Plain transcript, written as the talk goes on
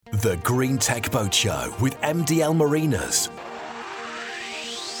The Green Tech Boat Show with MDL Marinas.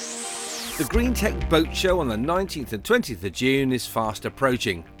 The Green Tech Boat Show on the 19th and 20th of June is fast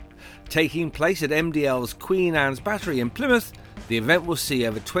approaching. Taking place at MDL's Queen Anne's Battery in Plymouth, the event will see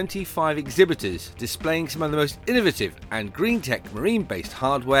over 25 exhibitors displaying some of the most innovative and green tech marine-based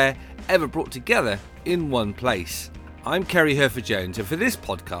hardware ever brought together in one place. I'm Kerry Herford-Jones, and for this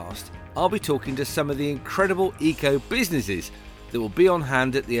podcast, I'll be talking to some of the incredible eco-businesses that will be on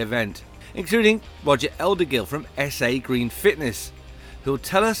hand at the event, including Roger Eldergill from SA Green Fitness, who'll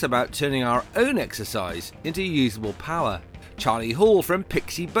tell us about turning our own exercise into usable power. Charlie Hall from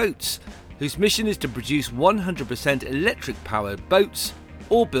Pixie Boats, whose mission is to produce 100% electric-powered boats,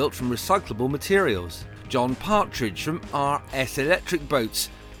 all built from recyclable materials. John Partridge from RS Electric Boats,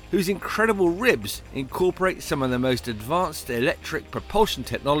 whose incredible ribs incorporate some of the most advanced electric propulsion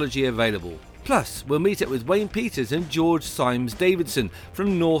technology available. Plus, we'll meet up with Wayne Peters and George Symes Davidson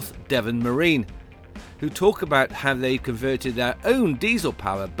from North Devon Marine, who talk about how they've converted their own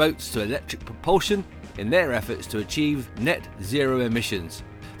diesel-powered boats to electric propulsion in their efforts to achieve net zero emissions.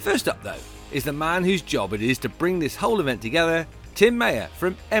 First up, though, is the man whose job it is to bring this whole event together, Tim Mayer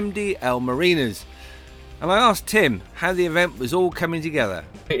from MDL Marinas. And I asked Tim how the event was all coming together.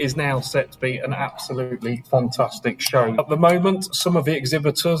 It is now set to be an absolutely fantastic show. At the moment, some of the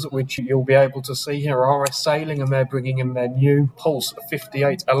exhibitors, which you'll be able to see here, are RS Sailing, and they're bringing in their new Pulse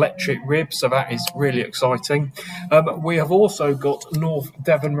 58 electric rib, so that is really exciting. We have also got North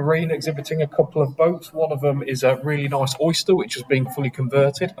Devon Marine exhibiting a couple of boats. One of them is a really nice Oyster, which is being fully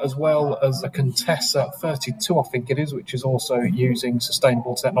converted, as well as a Contessa 32, I think it is, which is also using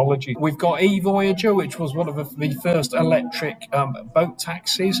sustainable technology. We've got E-Voyager, which was one of the first electric boat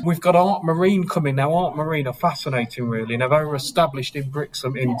taxis. We've got Art Marine coming now. Art Marine are fascinating, really. Now, they were established in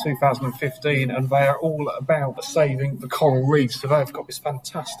Brixham in 2015, and they are all about saving the coral reefs. So they've got this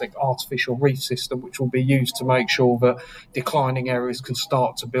fantastic artificial reef system, which will be used to make sure that declining areas can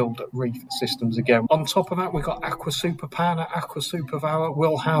start to build reef systems again. On top of that, we've got Aqua Super Pan. Aqua Super Power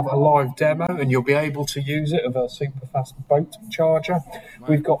will have a live demo, and you'll be able to use it of a super fast boat charger.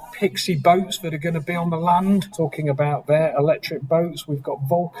 We've got Pixie Boats that are going to be on the land, talking about their electric boats. We've got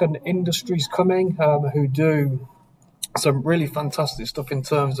Vulcan Industries coming, who do some really fantastic stuff in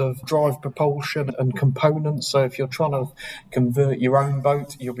terms of drive propulsion and components. So if you're trying to convert your own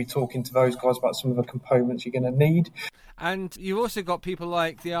boat, you'll be talking to those guys about some of the components you're going to need. And you've also got people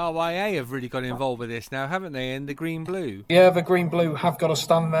like the RYA have really got involved with this now, haven't they, in the Green Blue? Yeah, the Green Blue have got a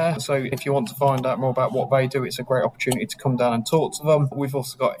stand there. So if you want to find out more about what they do, it's a great opportunity to come down and talk to them. We've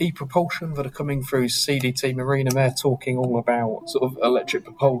also got ePropulsion that are coming through CDT Marine, and they're talking all about sort of electric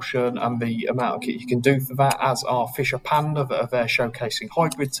propulsion and the amount of kit you can do for that, as are Fisher Panda that are there showcasing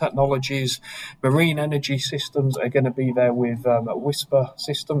hybrid technologies. Marine Energy Systems are going to be there with Whisper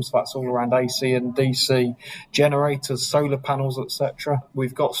Systems. That's all around AC and DC generators, solar panels, etc.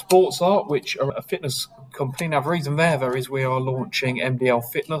 We've got Sports Art, which are a fitness company. Now, the reason there is we are launching MDL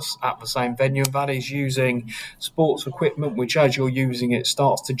Fitness at the same venue, and that is using sports equipment, which as you're using it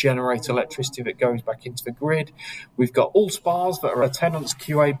starts to generate electricity that goes back into the grid. We've got All Spas that are a tenants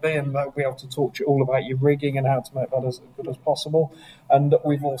QAB, and they'll be able to talk to you all about your rigging and how to make that as good as possible. And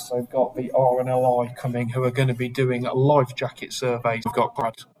we've also got the RNLI coming, who are going to be doing life jacket surveys. We've got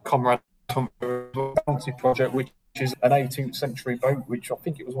Comrade Bounty Project, which is an 18th century boat, which I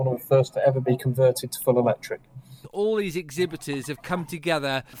think it was one of the first to ever be converted to full electric. All these exhibitors have come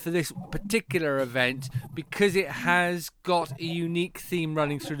together for this particular event because it has got a unique theme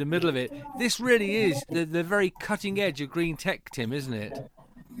running through the middle of it. This really is the very cutting edge of green tech, Tim, isn't it?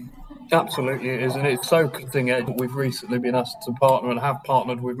 Absolutely it is, and it's so cutting edge. We've recently been asked to partner and have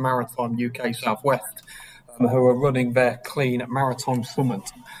partnered with Maritime UK Southwest, who are running their Clean Maritime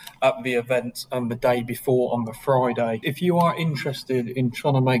Summit at the event the day before on the Friday. If you are interested in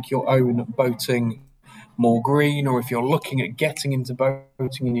trying to make your own boating more green, or if you're looking at getting into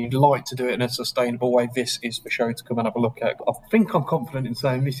boating and you'd like to do it in a sustainable way, this is the show to come and have a look at. I think I'm confident in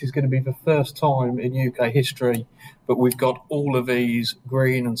saying this is going to be the first time in UK history that we've got all of these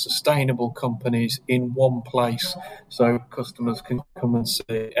green and sustainable companies in one place, so customers can come and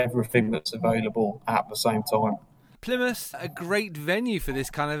see everything that's available at the same time. Plymouth, a great venue for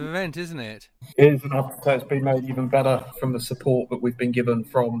this kind of event, isn't it? It is, and I have to say it's been made even better from the support that we've been given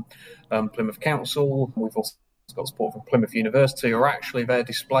from Plymouth Council. We've also got support from Plymouth University, or actually they're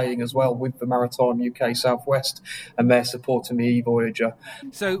displaying as well with the Maritime UK Southwest, and they're supporting the E-Voyager.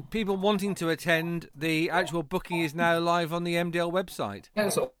 So people wanting to attend, the actual booking is now live on the MDL website?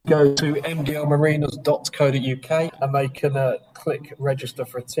 Yes, go to mdlmarinas.co.uk and they can click register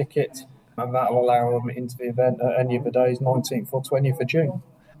for a ticket, and that will allow them into the event at any of the days, 19th or 20th of June.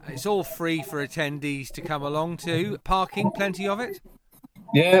 It's all free for attendees to come along to. Parking, plenty of it?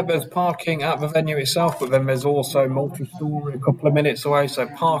 Yeah, there's parking at the venue itself, but then there's also multi-storey a couple of minutes away, so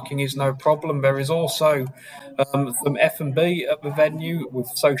parking is no problem. There is also some F&B at the venue with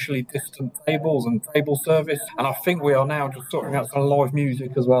socially distant tables and table service, and I think we are now just sorting out some live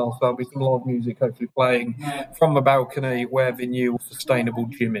music as well, so there'll be some live music hopefully playing from the balcony where the new sustainable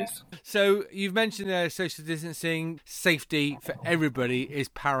gym is. So you've mentioned social distancing, safety for everybody is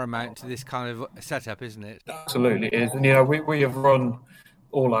paramount to this kind of setup, isn't it? Absolutely is, and we have run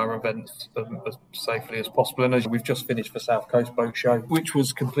all our events as safely as possible. And as we've just finished the South Coast Boat Show, which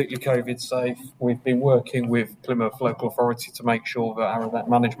was completely COVID safe. We've been working with Plymouth Local Authority to make sure that our event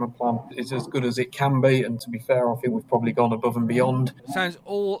management plan is as good as it can be. And to be fair, I think we've probably gone above and beyond. Sounds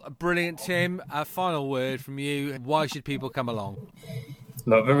all brilliant, Tim. A final word from you. Why should people come along?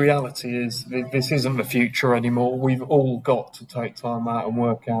 Look, the reality is this isn't the future anymore. We've all got to take time out and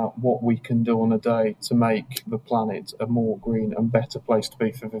work out what we can do on a day to make the planet a more green and better place to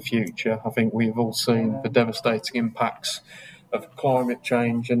be for the future. I think we've all seen the devastating impacts of climate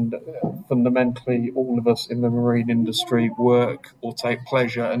change, and fundamentally all of us in the marine industry work or take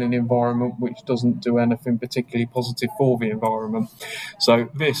pleasure in an environment which doesn't do anything particularly positive for the environment. So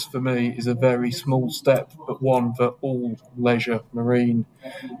this for me is a very small step, but one that all leisure marine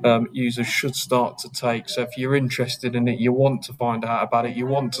users should start to take. So if you're interested in it, you want to find out about it, you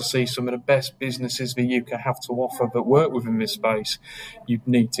want to see some of the best businesses the UK have to offer that work within this space, you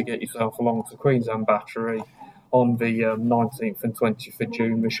need to get yourself along to Queensland Battery on the 19th and 20th of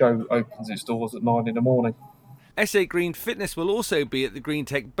June. The show opens its doors at 9 in the morning. SA Green Fitness will also be at the Green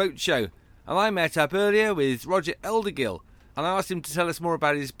Tech Boat Show, and I met up earlier with Roger Eldergill and I asked him to tell us more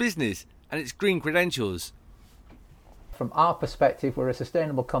about his business and its green credentials. From our perspective, we're a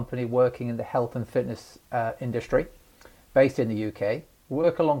sustainable company working in the health and fitness industry, based in the UK. We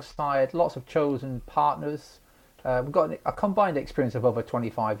work alongside lots of chosen partners. We've got a combined experience of over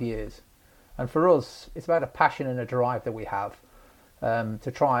 25 years. And for us, it's about a passion and a drive that we have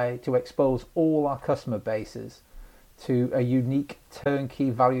to try to expose all our customer bases to a unique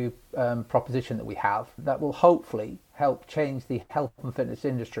turnkey value proposition that we have that will hopefully help change the health and fitness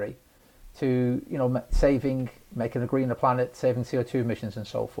industry to, making a greener planet, saving CO2 emissions and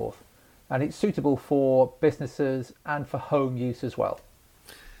so forth. And it's suitable for businesses and for home use as well.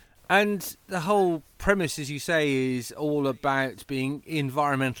 And the whole premise, as you say, is all about being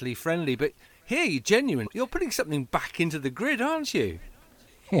environmentally friendly. But here, you're genuine. You're putting something back into the grid, aren't you?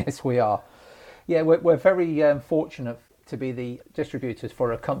 Yes, we are. Yeah, we're very fortunate to be the distributors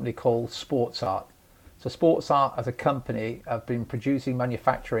for a company called Sports Art. So Sports Art as a company have been producing,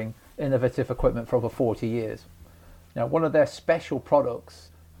 manufacturing innovative equipment for over 40 years. Now, one of their special products,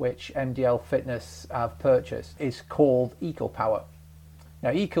 which MDL Fitness have purchased, is called EcoPower. Now,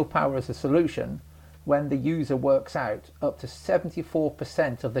 EcoPower is a solution when the user works out up to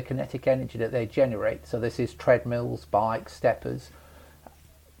 74% of the kinetic energy that they generate, so this is treadmills, bikes, steppers,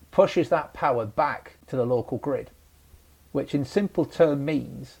 pushes that power back to the local grid, which in simple term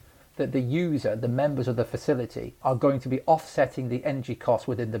means that the user, the members of the facility, are going to be offsetting the energy costs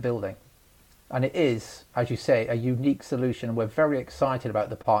within the building. And it is, as you say, a unique solution. We're very excited about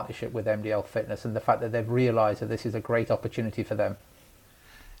the partnership with MDL Fitness and the fact that they've realised that this is a great opportunity for them.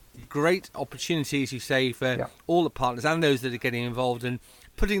 Great opportunities, you say, for all the partners and those that are getting involved and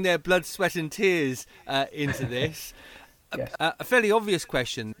putting their blood, sweat and tears into this. Yes. A fairly obvious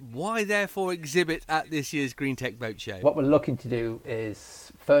question. Why, therefore, exhibit at this year's Green Tech Boat Show? What we're looking to do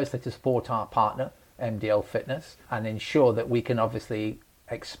is, firstly, to support our partner, MDL Fitness, and ensure that we can obviously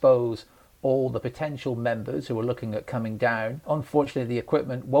expose all the potential members who are looking at coming down. Unfortunately, the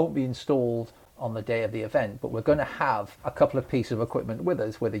equipment won't be installed on the day of the event, but we're going to have a couple of pieces of equipment with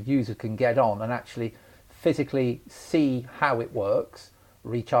us where the user can get on and actually physically see how it works,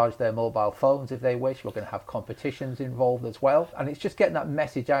 recharge their mobile phones if they wish. We're going to have competitions involved as well, and it's just getting that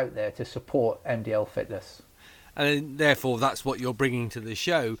message out there to support MDL Fitness. And therefore that's what you're bringing to the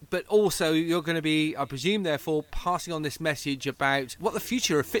show, but also you're going to be, I presume, therefore passing on this message about what the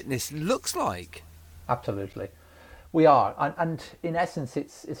future of fitness looks like. Absolutely. We are, and in essence,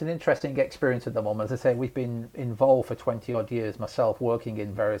 it's an interesting experience at the moment. As I say, we've been involved for 20 odd years myself, working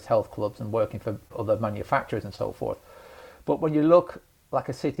in various health clubs and working for other manufacturers and so forth. But when you look like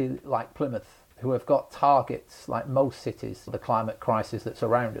a city like Plymouth, who have got targets like most cities, the climate crisis that's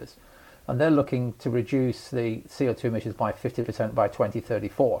around us, and they're looking to reduce the CO2 emissions by 50% by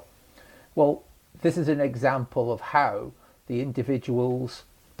 2034. Well, this is an example of how the individuals,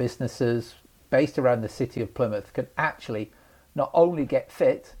 businesses, based around the city of Plymouth can actually not only get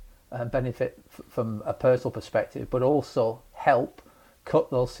fit and benefit from a personal perspective, but also help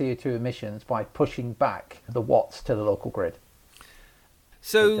cut those CO2 emissions by pushing back the watts to the local grid.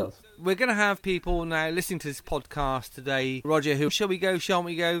 So we're going to have people now listening to this podcast today. Roger, who shall we go, shan't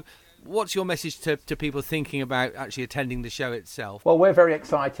we go? What's your message to people thinking about actually attending the show itself? Well, we're very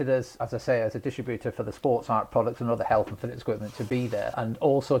excited, as I say, as a distributor for the sports art products and other health and fitness equipment, to be there and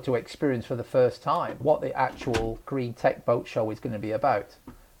also to experience for the first time what the actual Green Tech Boat Show is going to be about.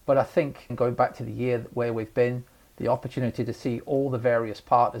 But I think, going back to the year where we've been, the opportunity to see all the various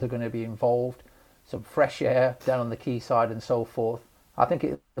partners are going to be involved, some fresh air down on the quayside and so forth. I think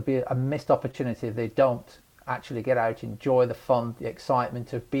it would be a missed opportunity if they don't actually get out, enjoy the fun, the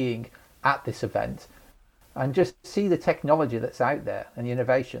excitement of being at this event, and just see the technology that's out there and the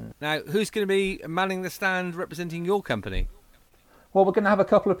innovation. Now, who's going to be manning the stand representing your company? Well, we're going to have a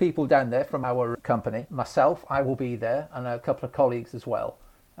couple of people down there from our company. Myself, I will be there, and a couple of colleagues as well.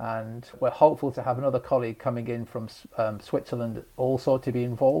 And we're hopeful to have another colleague coming in from Switzerland also to be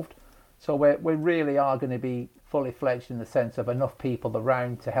involved. So we really are going to be fully fledged in the sense of enough people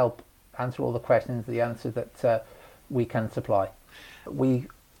around to help answer all the questions, the answers that we can supply.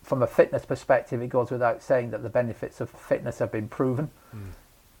 From a fitness perspective, it goes without saying that the benefits of fitness have been proven.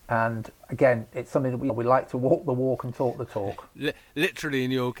 And again, it's something that we like to walk the walk and talk the talk. Literally,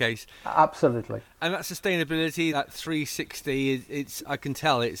 in your case. Absolutely. And that sustainability, that 360, it's I can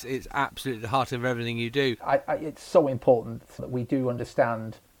tell it's absolutely the heart of everything you do. It's so important that we do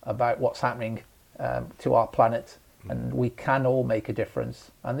understand about what's happening to our planet, and we can all make a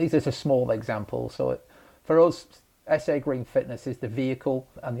difference. And these are just small examples. So for us, SA Green Fitness is the vehicle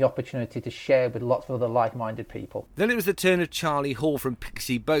and the opportunity to share with lots of other like-minded people. Then it was the turn of Charlie Hall from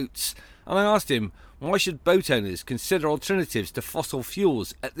Pixie Boats, and I asked him, why should boat owners consider alternatives to fossil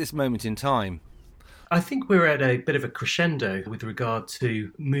fuels at this moment in time? I think we're at a bit of a crescendo with regard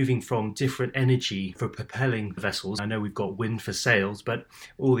to moving from different energy for propelling vessels. I know we've got wind for sails, but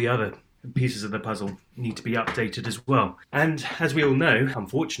all the other pieces of the puzzle need to be updated as well. And as we all know,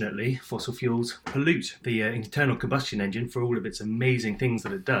 unfortunately, fossil fuels pollute. The internal combustion engine, for all of its amazing things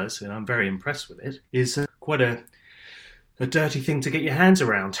that it does, and I'm very impressed with it, is quite a dirty thing to get your hands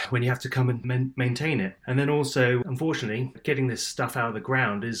around when you have to come and maintain it. And then also, unfortunately, getting this stuff out of the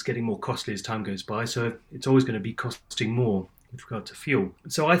ground is getting more costly as time goes by, so it's always going to be costing more with regard to fuel.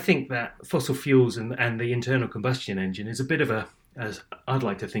 So I think that fossil fuels and the internal combustion engine is a bit of as I'd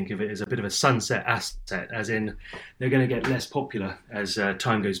like to think of it, as a bit of a sunset asset, as in they're going to get less popular as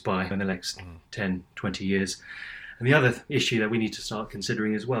time goes by in the next 10, 20 years. And the other issue that we need to start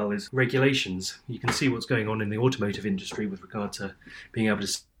considering as well is regulations. You can see what's going on in the automotive industry with regard to being able to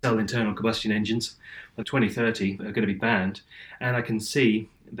sell internal combustion engines. By 2030, are going to be banned. And I can see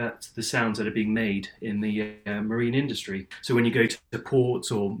that the sounds that are being made in the marine industry. So when you go to ports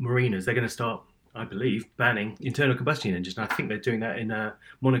or marinas, they're going to start, I believe, banning internal combustion engines. And I think they're doing that in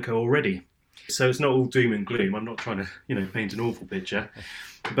Monaco already. So it's not all doom and gloom. I'm not trying to, paint an awful picture.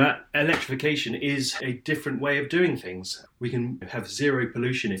 But electrification is a different way of doing things. We can have zero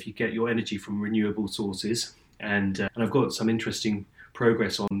pollution if you get your energy from renewable sources. And I've got some interesting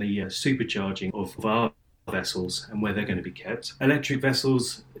progress on the supercharging of our vessels and where they're going to be kept. Electric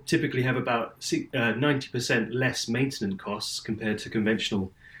vessels typically have about 90% less maintenance costs compared to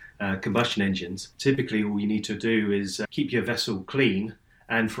conventional combustion engines. Typically, all you need to do is keep your vessel clean,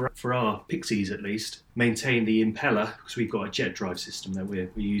 and for our Pixies at least, maintain the impeller, because we've got a jet drive system that we're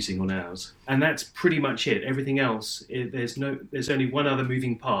using on ours. And that's pretty much it. Everything else, there's only one other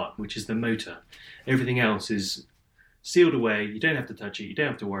moving part, which is the motor. Everything else is sealed away. You don't have to touch it. You don't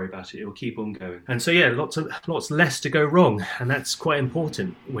have to worry about it. It will keep on going. And so, lots less to go wrong. And that's quite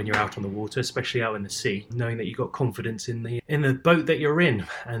important when you're out on the water, especially out in the sea, knowing that you've got confidence in the boat that you're in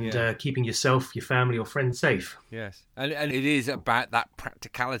and keeping yourself, your family or friends safe. Yes. And it is about that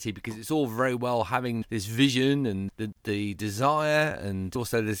practicality, because it's all very well having this vision and the desire, and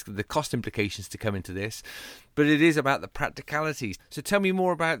also there's the cost implications to come into this. But it is about the practicalities. So tell me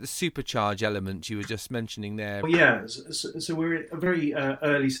more about the supercharge element you were just mentioning there. Well, yeah, so we're at very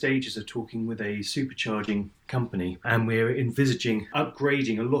early stages of talking with a supercharging company, and we're envisaging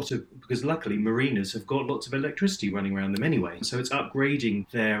upgrading because luckily marinas have got lots of electricity running around them anyway. So it's upgrading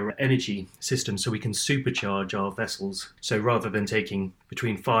their energy system so we can supercharge our vessels. So rather than taking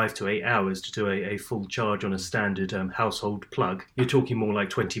between 5 to 8 hours to do a full charge on a standard household plug, you're talking more like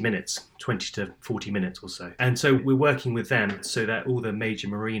 20 minutes 20 to 40 minutes or so. And so we're working with them so that all the major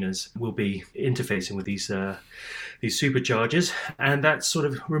marinas will be interfacing with these superchargers, and that sort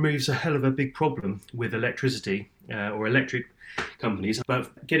of removes a hell of a big problem with electricity or electric companies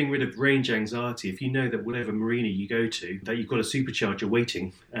about getting rid of range anxiety. If you know that whatever marina you go to, that you've got a supercharger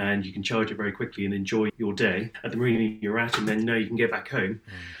waiting and you can charge it very quickly and enjoy your day at the marina you're at, and then know you can get back home,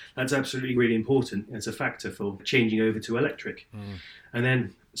 that's absolutely really important as a factor for changing over to electric. And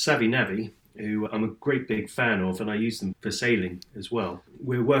then Savvy Navy, who I'm a great big fan of, and I use them for sailing as well.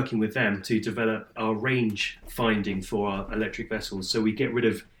 We're working with them to develop our range finding for our electric vessels, so we get rid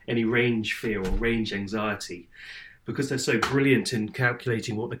of any range fear or range anxiety. Because they're so brilliant in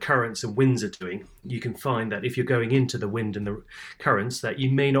calculating what the currents and winds are doing, you can find that if you're going into the wind and the currents, that you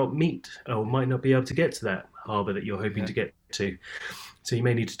may not meet or might not be able to get to that harbour that you're hoping to get to. So you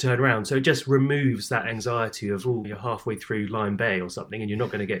may need to turn around. So it just removes that anxiety of, you're halfway through Lyme Bay or something and you're not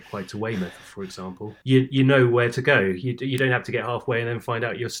going to get quite to Weymouth, for example. You know where to go. You don't have to get halfway and then find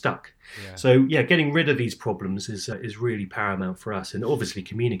out you're stuck. So getting rid of these problems is really paramount for us, and obviously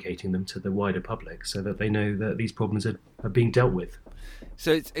communicating them to the wider public so that they know that these problems are being dealt with.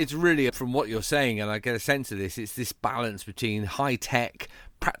 So it's really, from what you're saying, and I get a sense of this, it's this balance between high tech,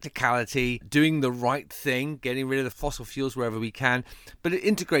 practicality, doing the right thing, getting rid of the fossil fuels wherever we can, but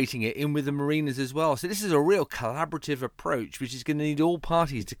integrating it in with the marinas as well. So this is a real collaborative approach, which is going to need all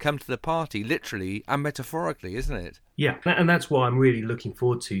parties to come to the party, literally and metaphorically, isn't it? Yeah, and that's what I'm really looking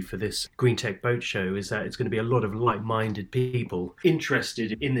forward to for this Green Tech Boat Show, is that it's going to be a lot of like-minded people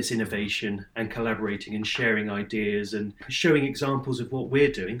interested in this innovation and collaborating and sharing ideas and showing examples of what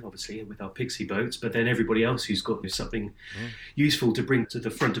we're doing, obviously, with our Pixie boats, but then everybody else who's got something useful to bring to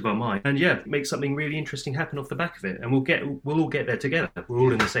the front of our mind. And make something really interesting happen off the back of it. And we'll all get there together. We're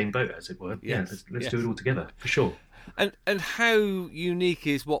all in the same boat, as it were. Let's do it all together, for sure. And how unique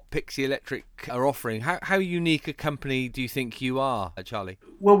is what Pixie Electric are offering? How unique a company do you think you are, Charlie?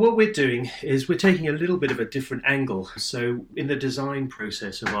 Well, what we're doing is we're taking a little bit of a different angle. So in the design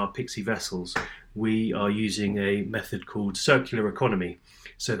process of our Pixie vessels, we are using a method called circular economy.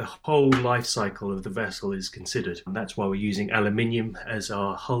 So the whole life cycle of the vessel is considered. And that's why we're using aluminium as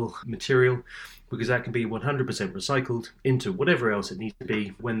our hull material, because that can be 100% recycled into whatever else it needs to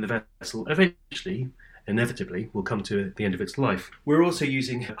be when the vessel inevitably will come to the end of its life. We're also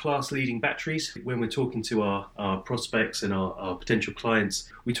using class-leading batteries. When we're talking to our prospects and our potential clients,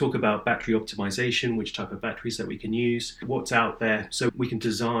 we talk about battery optimization, which type of batteries that we can use, what's out there, so we can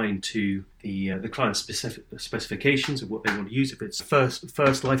design to the client's specifications of what they want to use, if it's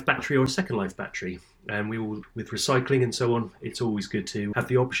first life battery or a second life battery. And we will, with recycling and so on, it's always good to have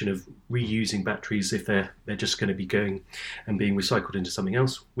the option of reusing batteries. If they're just going to be going and being recycled into something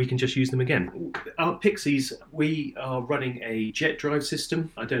else, we can just use them again. Our Pixies, we are running a jet drive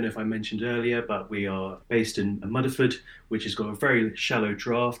system. I don't know if I mentioned earlier, but we are based in Mudderford, which has got a very shallow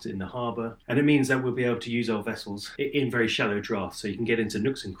draft in the harbour, and it means that we'll be able to use our vessels in very shallow drafts, so you can get into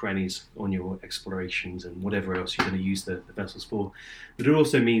nooks and crannies on your explorations and whatever else you're going to use the vessels for. But it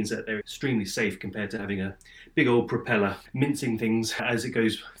also means that they're extremely safe compared to having a big old propeller mincing things as it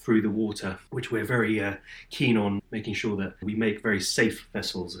goes through the water, which we're very keen on making sure that we make very safe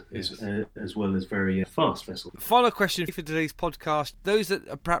vessels as well as very fast vessels. Final question for today's podcast. Those that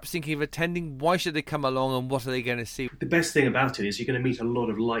are perhaps thinking of attending, why should they come along and what are they going to see? The best thing about it is you're going to meet a lot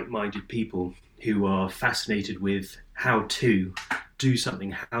of like-minded people who are fascinated with how to do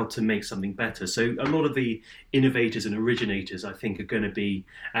something, how to make something better. So a lot of the innovators and originators, I think, are going to be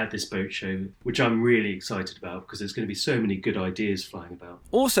at this boat show, which I'm really excited about because there's going to be so many good ideas flying about.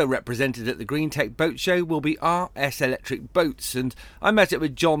 Also represented at the Green Tech Boat Show will be RS Electric Boats, and I met up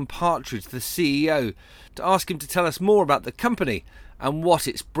with John Partridge, the CEO, to ask him to tell us more about the company and what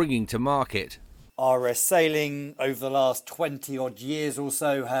it's bringing to market. RS Sailing, over the last 20 odd years or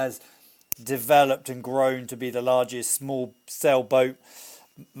so, has developed and grown to be the largest small sailboat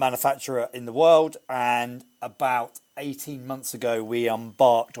manufacturer in the world, and about 18 months ago we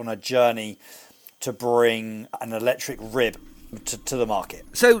embarked on a journey to bring an electric rib to the market.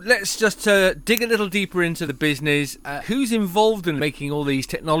 So let's just dig a little deeper into the business. Who's involved in making all these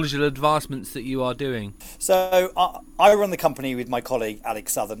technological advancements that you are doing? So I run the company with my colleague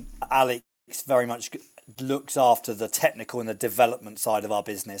Alex Southern. Alex very much looks after the technical and the development side of our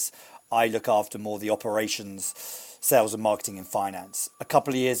business. I look after more the operations, sales and marketing and finance. A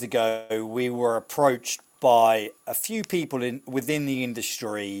couple of years ago, we were approached by a few people within the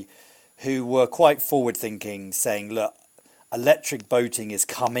industry who were quite forward thinking, saying, look, electric boating is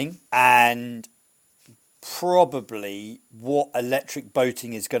coming, and probably what electric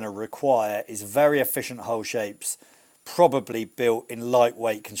boating is going to require is very efficient hull shapes, probably built in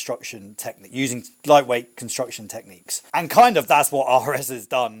lightweight construction technique, using lightweight construction techniques. And kind of that's what RS has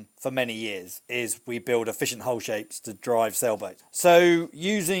done for many years, is we build efficient hull shapes to drive sailboats. So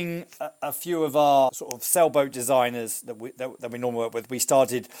using a few of our sort of sailboat designers that we normally work with, we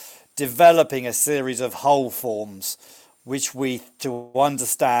started developing a series of hull forms to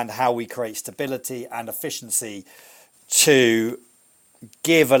understand how we create stability and efficiency to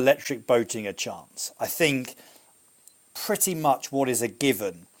give electric boating a chance. I think pretty much what is a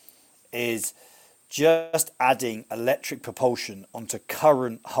given is just adding electric propulsion onto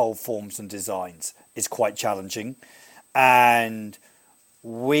current hull forms and designs is quite challenging. And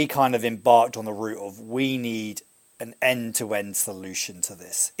we kind of embarked on the route of we need an end-to-end solution to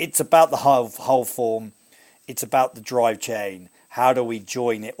this. It's about the hull form. It's about the drive chain. How do we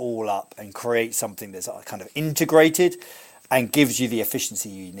join it all up and create something that's kind of integrated and gives you the efficiency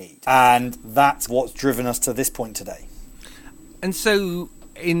you need? And that's what's driven us to this point today. And so,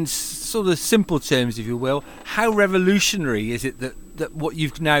 in sort of simple terms, if you will, how revolutionary is it that what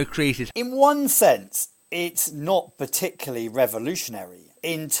you've now created? In one sense, it's not particularly revolutionary.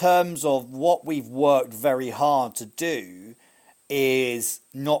 In terms of what we've worked very hard to do is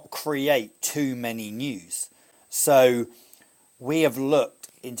not create too many news. So we have looked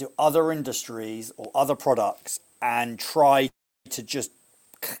into other industries or other products and tried to just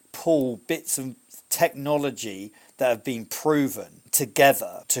pull bits of technology that have been proven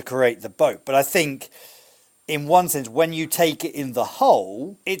together to create the boat. But I think in one sense, when you take it in the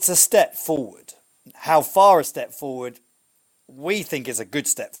whole, it's a step forward. How far a step forward? We think is a good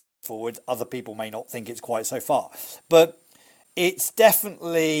step forward. Other people may not think it's quite so far. But it's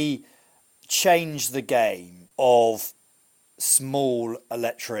definitely changed the game of small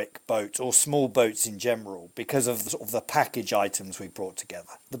electric boats or small boats in general because of sort of the package items we brought together.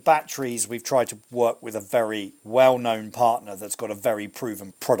 The batteries, we've tried to work with a very well-known partner that's got a very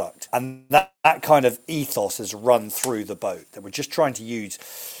proven product. And that kind of ethos has run through the boat, that we're just trying to use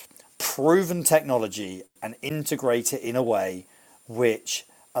proven technology and integrate it in a way which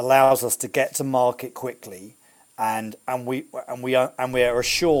allows us to get to market quickly and we are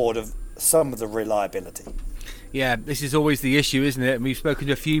assured of some of the reliability. Yeah, this is always the issue, isn't it? And we've spoken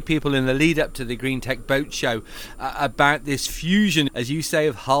to a few people in the lead up to the Green Tech Boat Show about this fusion, as you say,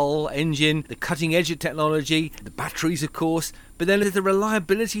 of hull, engine, the cutting edge of technology, the batteries, of course, but then there's the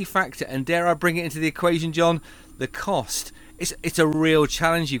reliability factor, and dare I bring it into the equation, John, the cost. It's a real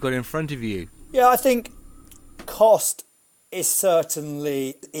challenge you've got in front of you. Yeah, I think cost is at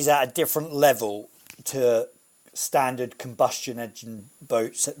a different level to standard combustion engine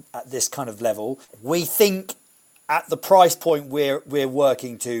boats at this kind of level. We think at the price point we're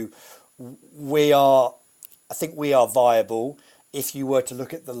working to, I think we are viable. If you were to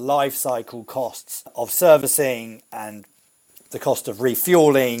look at the life cycle costs of servicing and the cost of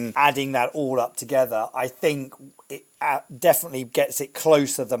refueling, adding that all up together, I think it definitely gets it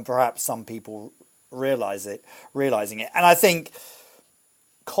closer than perhaps some people realizing it. And I think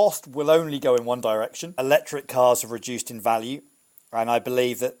cost will only go in one direction. Electric cars have reduced in value, and I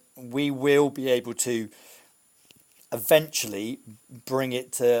believe that we will be able to eventually bring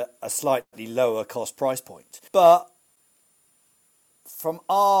it to a slightly lower cost price point. But from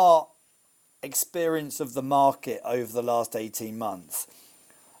our experience of the market over the last 18 months,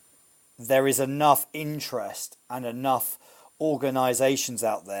 there is enough interest and enough organisations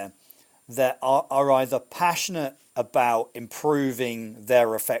out there that are either passionate about improving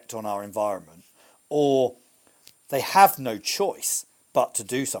their effect on our environment, or they have no choice but to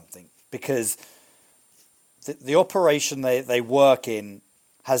do something, because the operation they work in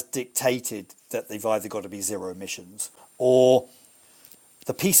has dictated that they've either got to be zero emissions, or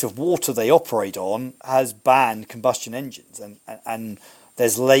the piece of water they operate on has banned combustion engines, and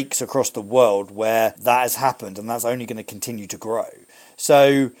there's lakes across the world where that has happened, and that's only going to continue to grow.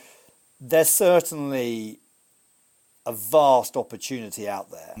 So there's certainly a vast opportunity out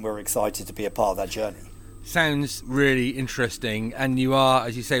there, and we're excited to be a part of that journey. Sounds really interesting, and you are,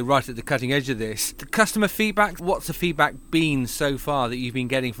 as you say, right at the cutting edge of this. The customer feedback, what's the feedback been so far that you've been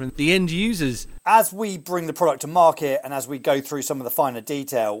getting from the end users? As we bring the product to market and as we go through some of the finer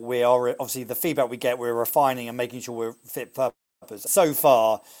detail, we are obviously the feedback we get, we're refining and making sure we're fit for purpose. So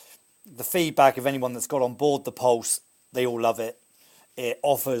far, the feedback of anyone that's got on board the Pulse, they all love it. It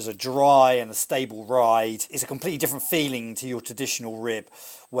offers a dry and a stable ride. It's a completely different feeling to your traditional rib,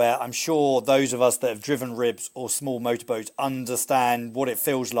 where I'm sure those of us that have driven ribs or small motorboats understand what it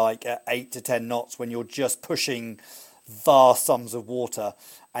feels like at 8 to 10 knots when you're just pushing vast sums of water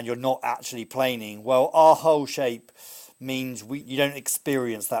and you're not actually planing. Well, our hull shape means you don't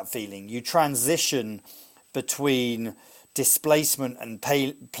experience that feeling. You transition between displacement and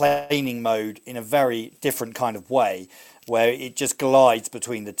planing mode in a very different kind of way, where it just glides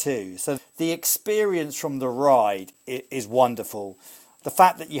between the two. So the experience from the ride is wonderful. The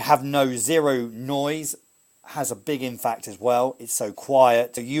fact that you have zero noise has a big impact as well. It's so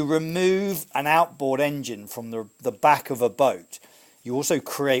quiet. So you remove an outboard engine from the back of a boat. You also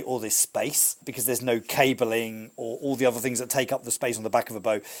create all this space because there's no cabling or all the other things that take up the space on the back of a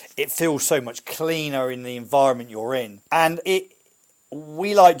boat. It feels so much cleaner in the environment you're in. And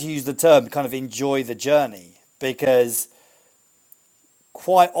we like to use the term kind of enjoy the journey, because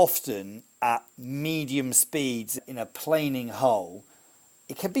quite often at medium speeds in a planing hull,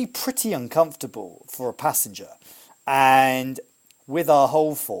 it can be pretty uncomfortable for a passenger. And with our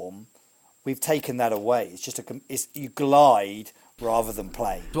hull form, we've taken that away. It's just you glide rather than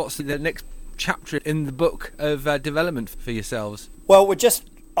plane. What's the next chapter in the book of development for yourselves? Well, we're just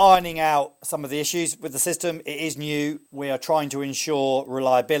ironing out some of the issues with the system. It is new. We are trying to ensure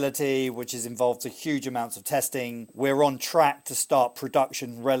reliability, which has involved a huge amounts of testing. We're on track to start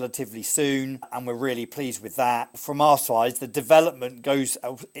production relatively soon, and we're really pleased with that. From our side, the development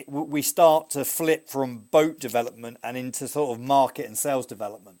we start to flip from boat development and into sort of market and sales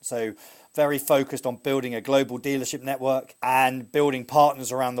development. So very focused on building a global dealership network and building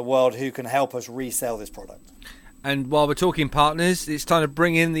partners around the world who can help us resell this product. And while we're talking partners, it's time to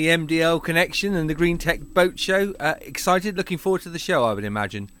bring in the MDL connection and the Green Tech Boat Show. Excited? Looking forward to the show, I would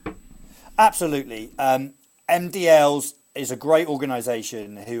imagine. Absolutely. MDLs is a great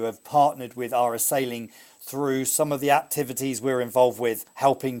organisation who have partnered with RS Sailing through some of the activities we're involved with,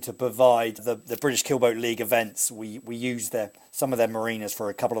 helping to provide the British Keelboat League events. We use some of their marinas for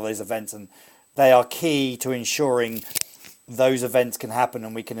a couple of those events, and they are key to ensuring those events can happen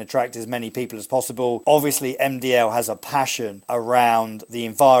and we can attract as many people as possible. Obviously, MDL has a passion around the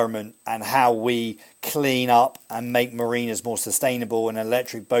environment and how we clean up and make marinas more sustainable, and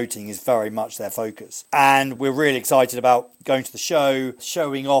electric boating is very much their focus. And we're really excited about going to the show,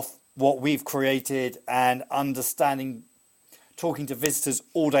 showing off what we've created and talking to visitors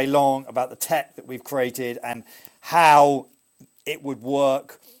all day long about the tech that we've created and how it would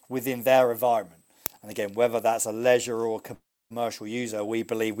work within their environment. And again, whether that's a leisure or commercial user, we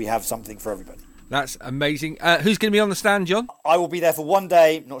believe we have something for everybody. That's amazing. Who's going to be on the stand, John? I will be there for one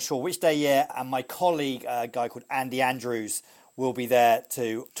day, not sure which day yet, and my colleague, a guy called Andy Andrews, will be there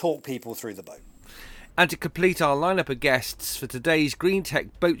to talk people through the boat. And to complete our lineup of guests for today's Green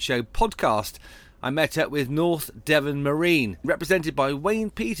Tech Boat Show podcast, I met up with North Devon Marine, represented by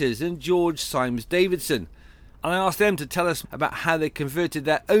Wayne Peters and George Symes Davidson. And I asked them to tell us about how they converted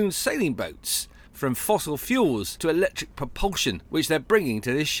their own sailing boats from fossil fuels to electric propulsion, which they're bringing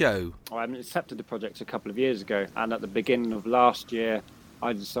to this show. I accepted the project a couple of years ago, and at the beginning of last year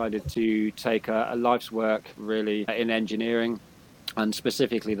I decided to take a life's work really in engineering, and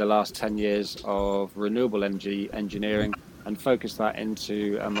specifically the last 10 years of renewable energy engineering, and focus that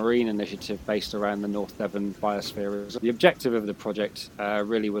into a marine initiative based around the North Devon biosphere. The objective of the project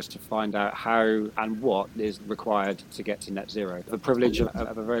really was to find out how and what is required to get to net zero. The privilege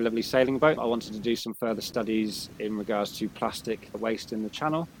of a very lovely sailing boat, I wanted to do some further studies in regards to plastic waste in the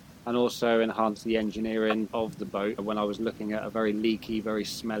channel, and also enhance the engineering of the boat when I was looking at a very leaky, very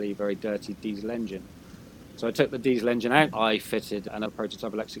smelly, very dirty diesel engine. So I took the diesel engine out, I fitted a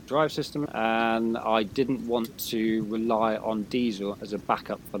prototype electric drive system, and I didn't want to rely on diesel as a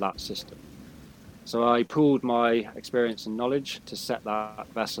backup for that system. So I pooled my experience and knowledge to set that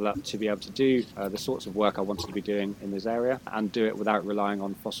vessel up to be able to do the sorts of work I wanted to be doing in this area and do it without relying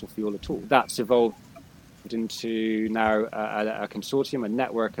on fossil fuel at all. That's evolved into now a consortium, a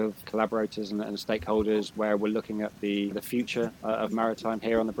network of collaborators and stakeholders, where we're looking at the future of maritime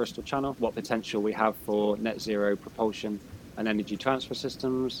here on the Bristol Channel, what potential we have for net zero propulsion and energy transfer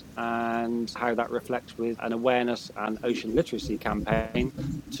systems, and how that reflects with an awareness and ocean literacy campaign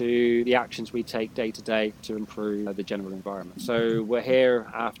to the actions we take day to day to improve the general environment. So we're here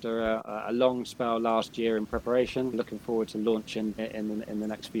after a long spell last year in preparation, looking forward to launching in the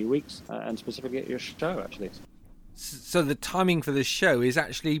next few weeks, and specifically at your show, actually. So the timing for this show is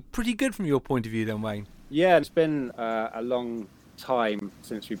actually pretty good from your point of view then, Wayne? Yeah, it's been a long time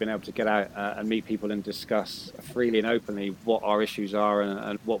since we've been able to get out and meet people and discuss freely and openly what our issues are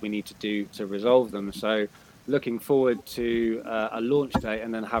and what we need to do to resolve them. So looking forward to a launch date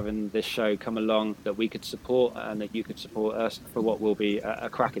and then having this show come along that we could support and that you could support us for what will be a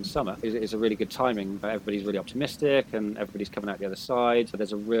cracking summer. It's a really good timing. Everybody's really optimistic and everybody's coming out the other side. So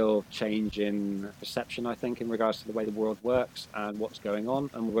there's a real change in perception, I think, in regards to the way the world works and what's going on.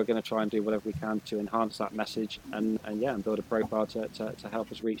 And we're going to try and do whatever we can to enhance that message and build a profile to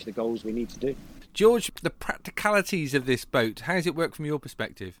help us reach the goals we need to do. George, the practicalities of this boat, how does it work from your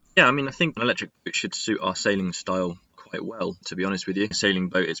perspective? Yeah, I mean, I think an electric boat should suit our sailing style quite well, to be honest with you. A sailing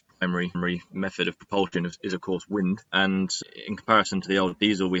boat, its primary method of propulsion is of course wind, and in comparison to the old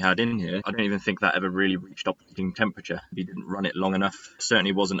diesel we had in here, I don't even think that ever really reached operating temperature. We didn't run it long enough. It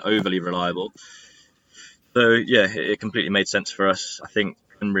certainly wasn't overly reliable. So yeah, it completely made sense for us. I think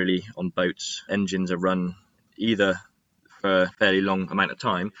really on boats, engines are run either for a fairly long amount of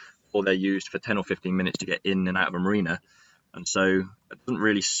time or they're used for 10 or 15 minutes to get in and out of a marina. And so it doesn't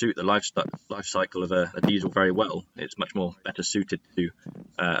really suit the life cycle of a diesel very well. It's much more better suited to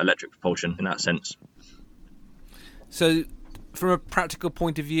electric propulsion in that sense. So from a practical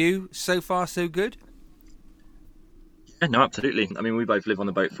point of view, so far so good? Yeah, no, absolutely. I mean, we both live on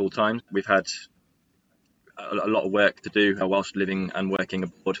the boat full time. We've had a lot of work to do whilst living and working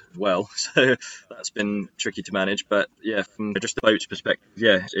abroad as well. So that's been tricky to manage. But yeah, from just the boat's perspective,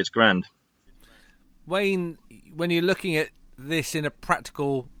 yeah, it's grand. Wayne, when you're looking at this in a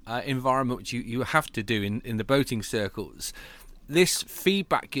practical environment, which you have to do in the boating circles, this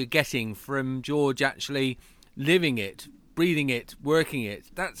feedback you're getting from George actually living it, breathing it, working it,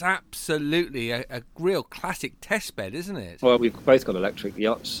 that's absolutely a real classic test bed, isn't it? Well, we've both got electric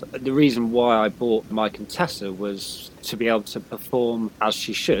yachts. The reason why I bought my Contessa was to be able to perform as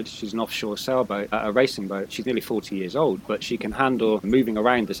she should. She's an offshore sailboat, a racing boat. She's nearly 40 years old, but she can handle moving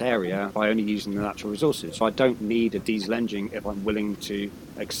around this area by only using the natural resources. So I don't need a diesel engine if I'm willing to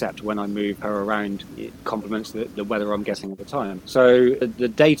accept when I move her around. It complements the weather I'm getting at the time. So the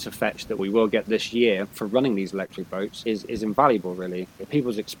data fetch that we will get this year for running these electric boats is invaluable, really.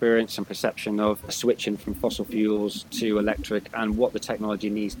 People's experience and perception of switching from fossil fuels to electric and what the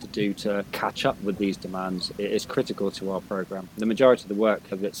technology needs to do to catch up with these demands is critical to our program. The majority of the work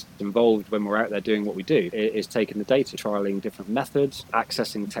that's involved when we're out there doing what we do is taking the data, trialing different methods,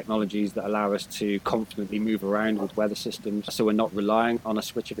 accessing technologies that allow us to confidently move around with weather systems so we're not relying on a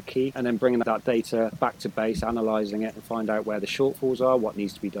switch of a key, and then bringing that data back to base, analysing it and find out where the shortfalls are, what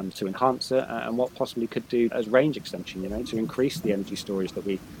needs to be done to enhance it, and what possibly could do as range extension, to increase the energy storage that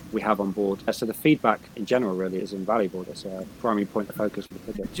we have on board. So the feedback in general really is invaluable. That's a primary point of focus for the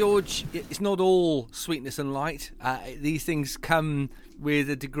project. George, it's not all sweetness and light. These things come with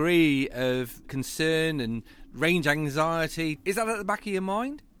a degree of concern and range anxiety. Is that at the back of your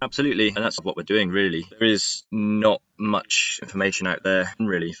mind? Absolutely, and that's what we're doing, really. There is not much information out there,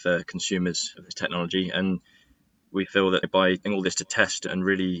 really, for consumers of this technology, and we feel that by doing all this to test and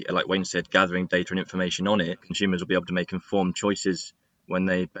really, like Wayne said, gathering data and information on it, consumers will be able to make informed choices when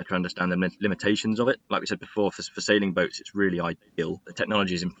they better understand the limitations of it. Like we said before, for sailing boats, it's really ideal. The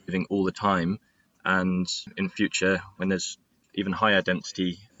technology is improving all the time, and in future, when there's even higher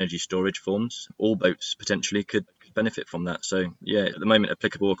density energy storage forms, all boats potentially could benefit from that. So yeah, at the moment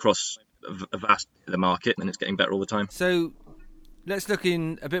applicable across a vast part of the market, and it's getting better all the time. So let's look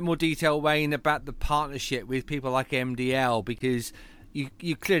in a bit more detail, Wayne, about the partnership with people like MDL, because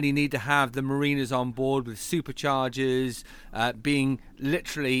you clearly need to have the marinas on board with superchargers, being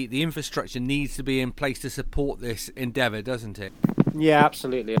literally the infrastructure needs to be in place to support this endeavour, doesn't it? Yeah,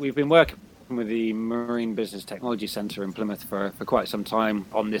 absolutely. We've been working with the Marine Business Technology Centre in Plymouth for quite some time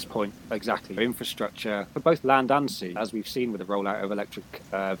on this point exactly. Infrastructure for both land and sea, as we've seen with the rollout of electric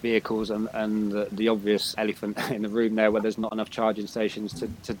vehicles and the obvious elephant in the room there where there's not enough charging stations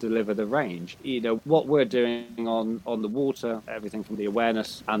to deliver the range. What we're doing on the water, everything from the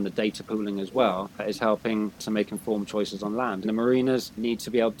awareness and the data pooling as well, is helping to make informed choices on land. And the marinas need to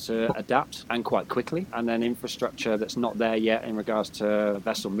be able to adapt and quite quickly, and then infrastructure that's not there yet in regards to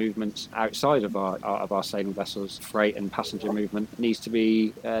vessel movements outside of our sailing vessels, freight and passenger movement, needs to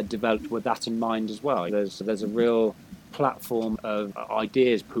be developed with that in mind as well. There's a real platform of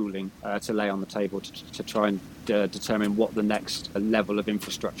ideas pooling to lay on the table to try and determine what the next level of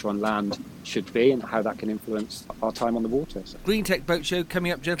infrastructure on land should be and how that can influence our time on the water. So. Green Tech Boat Show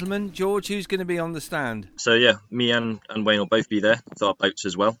coming up, gentlemen. George, who's going to be on the stand? So yeah, me and Wayne will both be there with our boats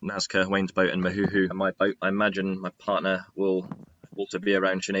as well. Nazca, Wayne's boat, and Mahuhu, and my boat. I imagine my partner will also be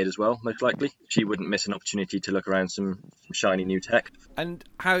around Sinead as well, most likely. She wouldn't miss an opportunity to look around some shiny new tech. And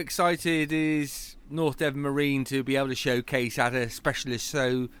how excited is North Devon Marine to be able to showcase at a specialist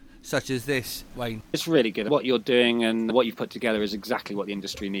show such as this, Wayne? It's really good. What you're doing and what you've put together is exactly what the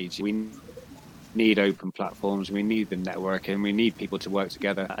industry needs. We need open platforms, we need the networking, we need people to work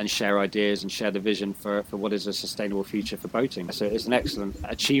together and share ideas and share the vision for what is a sustainable future for boating. So it's an excellent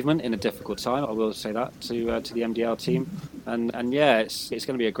achievement in a difficult time, I will say that, to the MDL team. And yeah, it's going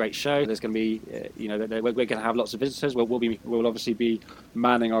to be a great show. There's going to be, we're going to have lots of visitors. We'll obviously be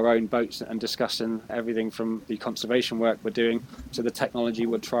manning our own boats and discussing everything from the conservation work we're doing to the technology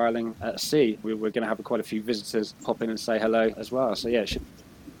we're trialling at sea. We're going to have quite a few visitors pop in and say hello as well. So yeah, it should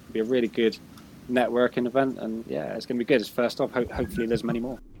be a really good networking event, and yeah, it's going to be good. It's first off. Hopefully there's many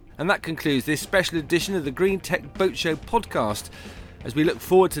more. And that concludes this special edition of the Green Tech Boat Show podcast, as we look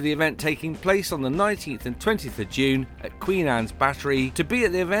forward to the event taking place on the 19th and 20th of June at Queen Anne's Battery. To be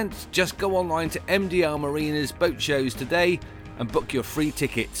at the event, just go online to MDL Marinas Boat Shows today and book your free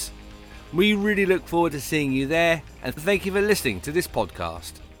tickets. We really look forward to seeing you there, and thank you for listening to this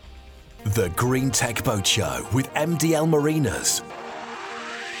podcast. The Green Tech Boat Show with MDL Marinas.